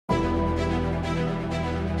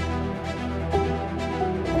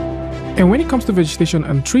And when it comes to vegetation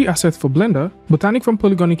and tree assets for Blender, Botanic from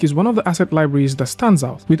Polygonic is one of the asset libraries that stands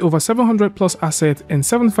out, with over 700 plus assets and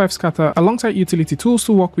 75 scatter alongside utility tools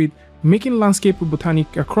to work with. Making landscape with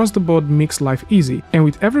Botanic across the board makes life easy, and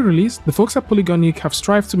with every release, the folks at Polygonic have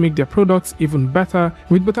strived to make their products even better,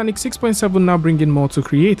 with Botanic 6.7 now bringing more to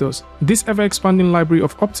creators. This ever-expanding library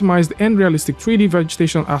of optimized and realistic 3D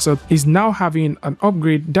vegetation assets is now having an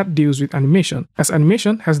upgrade that deals with animation, as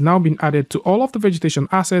animation has now been added to all of the vegetation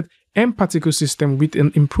assets and particle system with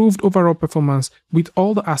an improved overall performance with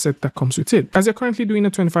all the assets that comes with it, as they're currently doing a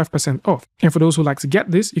 25% off. And for those who like to get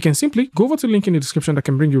this, you can simply go over to the link in the description that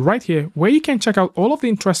can bring you right here, where you can check out all of the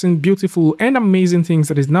interesting, beautiful, and amazing things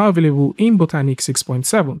that is now available in Botanic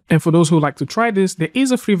 6.7. And for those who like to try this, there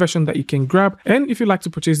is a free version that you can grab, and if you'd like to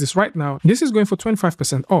purchase this right now, this is going for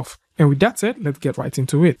 25% off. And with that said, let's get right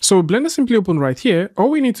into it. So Blender simply open right here. All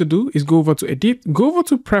we need to do is go over to Edit, go over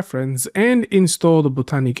to Preference, and install the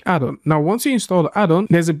Botanic add-on. Now, once you install the add-on,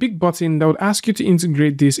 there's a big button that would ask you to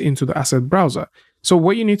integrate this into the asset browser. So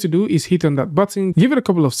what you need to do is hit on that button, give it a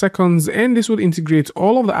couple of seconds, and this would integrate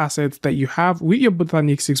all of the assets that you have with your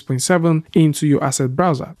Botanic 6.7 into your asset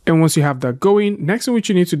browser. And once you have that going, next thing which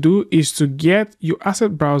you need to do is to get your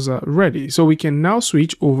asset browser ready. So we can now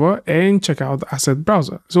switch over and check out the asset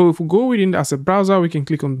browser. So if we go within the asset browser, we can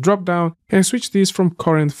click on drop down and switch this from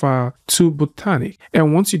current file to Botanic.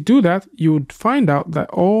 And once you do that, you would find out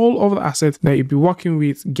that all of the assets that you'll be working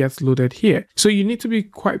with gets loaded here. So you need to be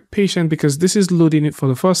quite patient because this is loading it for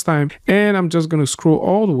the first time, and I'm just going to scroll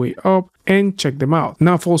all the way up and check them out.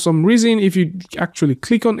 Now, for some reason, if you actually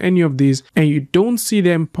click on any of these and you don't see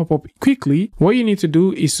them pop up quickly, what you need to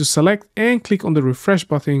do is to select and click on the refresh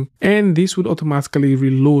button, and this would automatically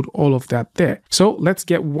reload all of that there. So let's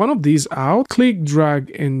get one of these out, click,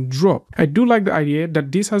 drag, and drop. I do like the idea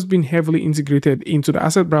that this has been heavily integrated into the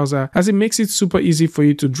asset browser, as it makes it super easy for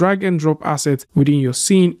you to drag and drop assets within your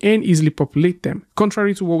scene and easily populate them,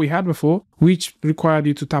 contrary to what we had before, which required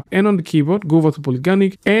you to tap N on the keyboard, go over to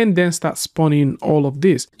Polygonic, and then start spawning all of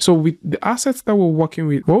this. So with the assets that we're working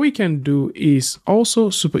with, what we can do is also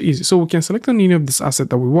super easy. So we can select on any of this asset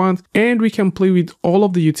that we want, and we can play with all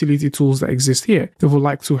of the utility tools that exist here. If we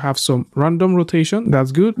like to have some random rotation,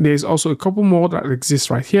 that's good. There's also a couple more that exist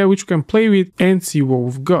right here, which we can play with and see what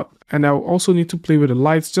we've got. And I'll also need to play with the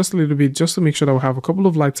lights just a little bit, just to make sure that we have a couple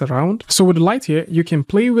of lights around. So with the light here, you can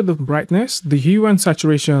play with the brightness, the hue and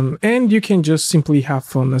saturation, and you can just simply have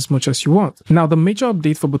fun as much as you want. Now, the major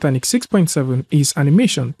update for Botanic 6.7 is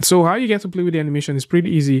animation. So how you get to play with the animation is pretty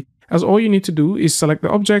easy, as all you need to do is select the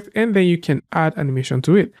object and then you can add animation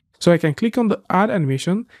to it. So I can click on the add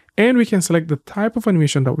animation and we can select the type of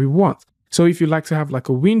animation that we want. So if you like to have like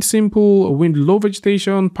a wind simple, a wind low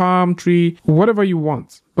vegetation, palm tree, whatever you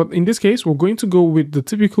want. But in this case, we're going to go with the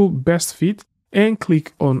typical best fit and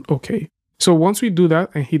click on OK. So once we do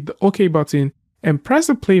that and hit the OK button and press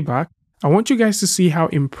the playback, I want you guys to see how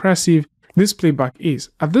impressive this playback is.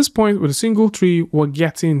 At this point, with a single tree, we're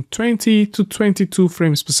getting 20 to 22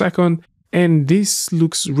 frames per second, and this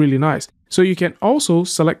looks really nice. So you can also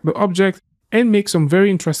select the object and make some very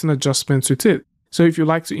interesting adjustments with it. So if you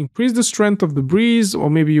like to increase the strength of the breeze, or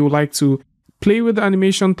maybe you like to play with the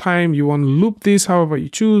animation time, you want to loop this however you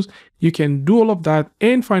choose, you can do all of that.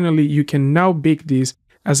 And finally, you can now bake this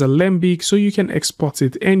as a lembic so you can export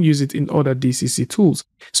it and use it in other DCC tools.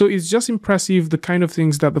 So it's just impressive the kind of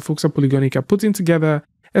things that the folks at Polygonic are putting together,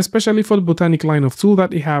 especially for the Botanic line of tool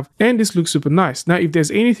that they have. And this looks super nice. Now, if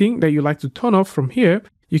there's anything that you like to turn off from here,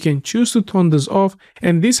 you can choose to turn this off,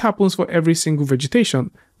 and this happens for every single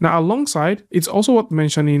vegetation. Now, alongside, it's also worth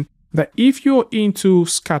mentioning that if you're into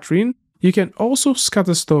scattering, you can also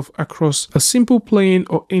scatter stuff across a simple plane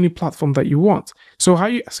or any platform that you want. So how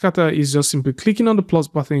you scatter is just simply clicking on the plus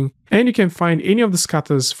button, and you can find any of the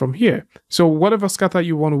scatters from here. So whatever scatter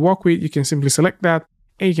you want to work with, you can simply select that,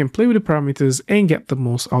 and you can play with the parameters and get the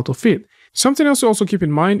most out of it. Something else to also keep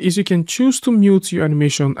in mind is you can choose to mute your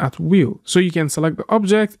animation at will. So you can select the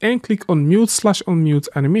object and click on mute/unmute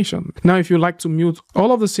animation. Now, if you like to mute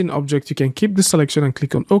all of the scene objects, you can keep the selection and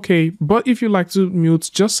click on OK. But if you like to mute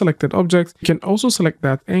just selected objects, you can also select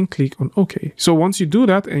that and click on OK. So once you do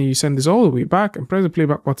that and you send this all the way back and press the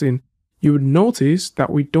playback button, you would notice that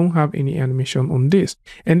we don't have any animation on this.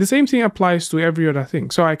 And the same thing applies to every other thing.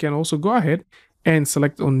 So I can also go ahead and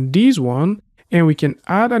select on this one, and we can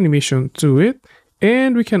add animation to it,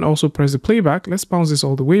 and we can also press the playback. Let's bounce this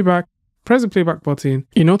all the way back, press the playback button.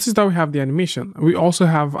 You notice that we have the animation. We also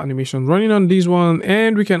have animation running on this one,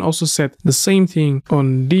 and we can also set the same thing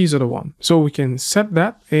on this other one. So we can set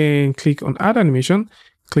that and click on add animation,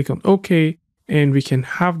 click on OK, and we can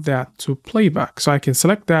have that to playback. So I can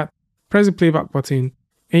select that, press the playback button,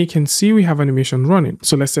 and you can see we have animation running.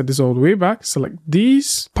 So let's set this all the way back, select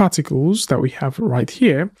these particles that we have right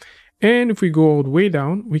here. And if we go all the way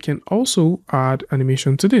down, we can also add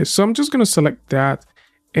animation to this. So I'm just going to select that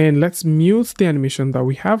and let's mute the animation that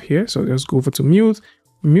we have here. So let's go over to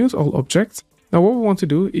mute all objects. Now what we want to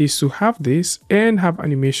do is to have this and have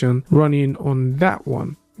animation running on that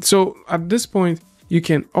one. So at this point, you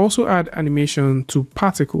can also add animation to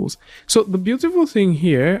particles. So the beautiful thing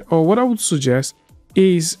here, or what I would suggest,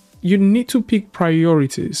 is you need to pick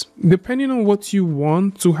priorities. Depending on what you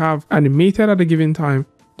want to have animated at a given time,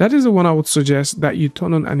 that is the one I would suggest that you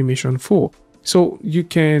turn on animation for. So you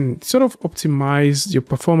can sort of optimize your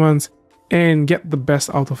performance and get the best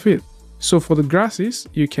out of it. So for the grasses,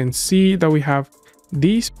 you can see that we have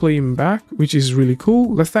these playing back, which is really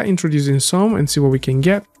cool. Let's start introducing some and see what we can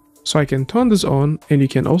get. So I can turn this on, and you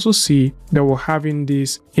can also see that we're having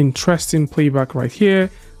this interesting playback right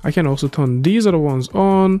here. I can also turn these other ones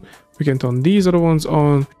on. We can turn these other ones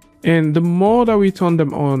on. And the more that we turn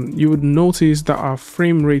them on, you would notice that our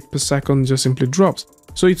frame rate per second just simply drops.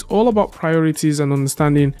 So it's all about priorities and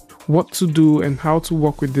understanding what to do and how to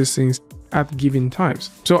work with these things at given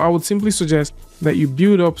times. So I would simply suggest that you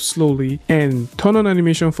build up slowly and turn on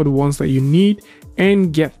animation for the ones that you need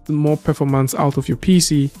and get more performance out of your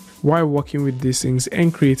PC while working with these things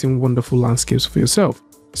and creating wonderful landscapes for yourself.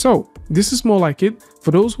 So this is more like it.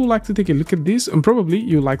 For those who like to take a look at this and probably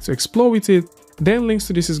you like to explore with it, then links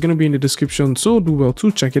to this is going to be in the description, so do well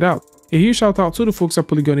to check it out. A huge shout out to the folks at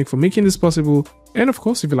Polygonic for making this possible. And of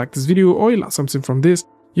course, if you like this video or you learned something from this,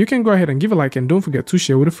 you can go ahead and give a like and don't forget to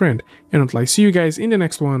share with a friend. And until I see you guys in the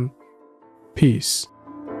next one, peace.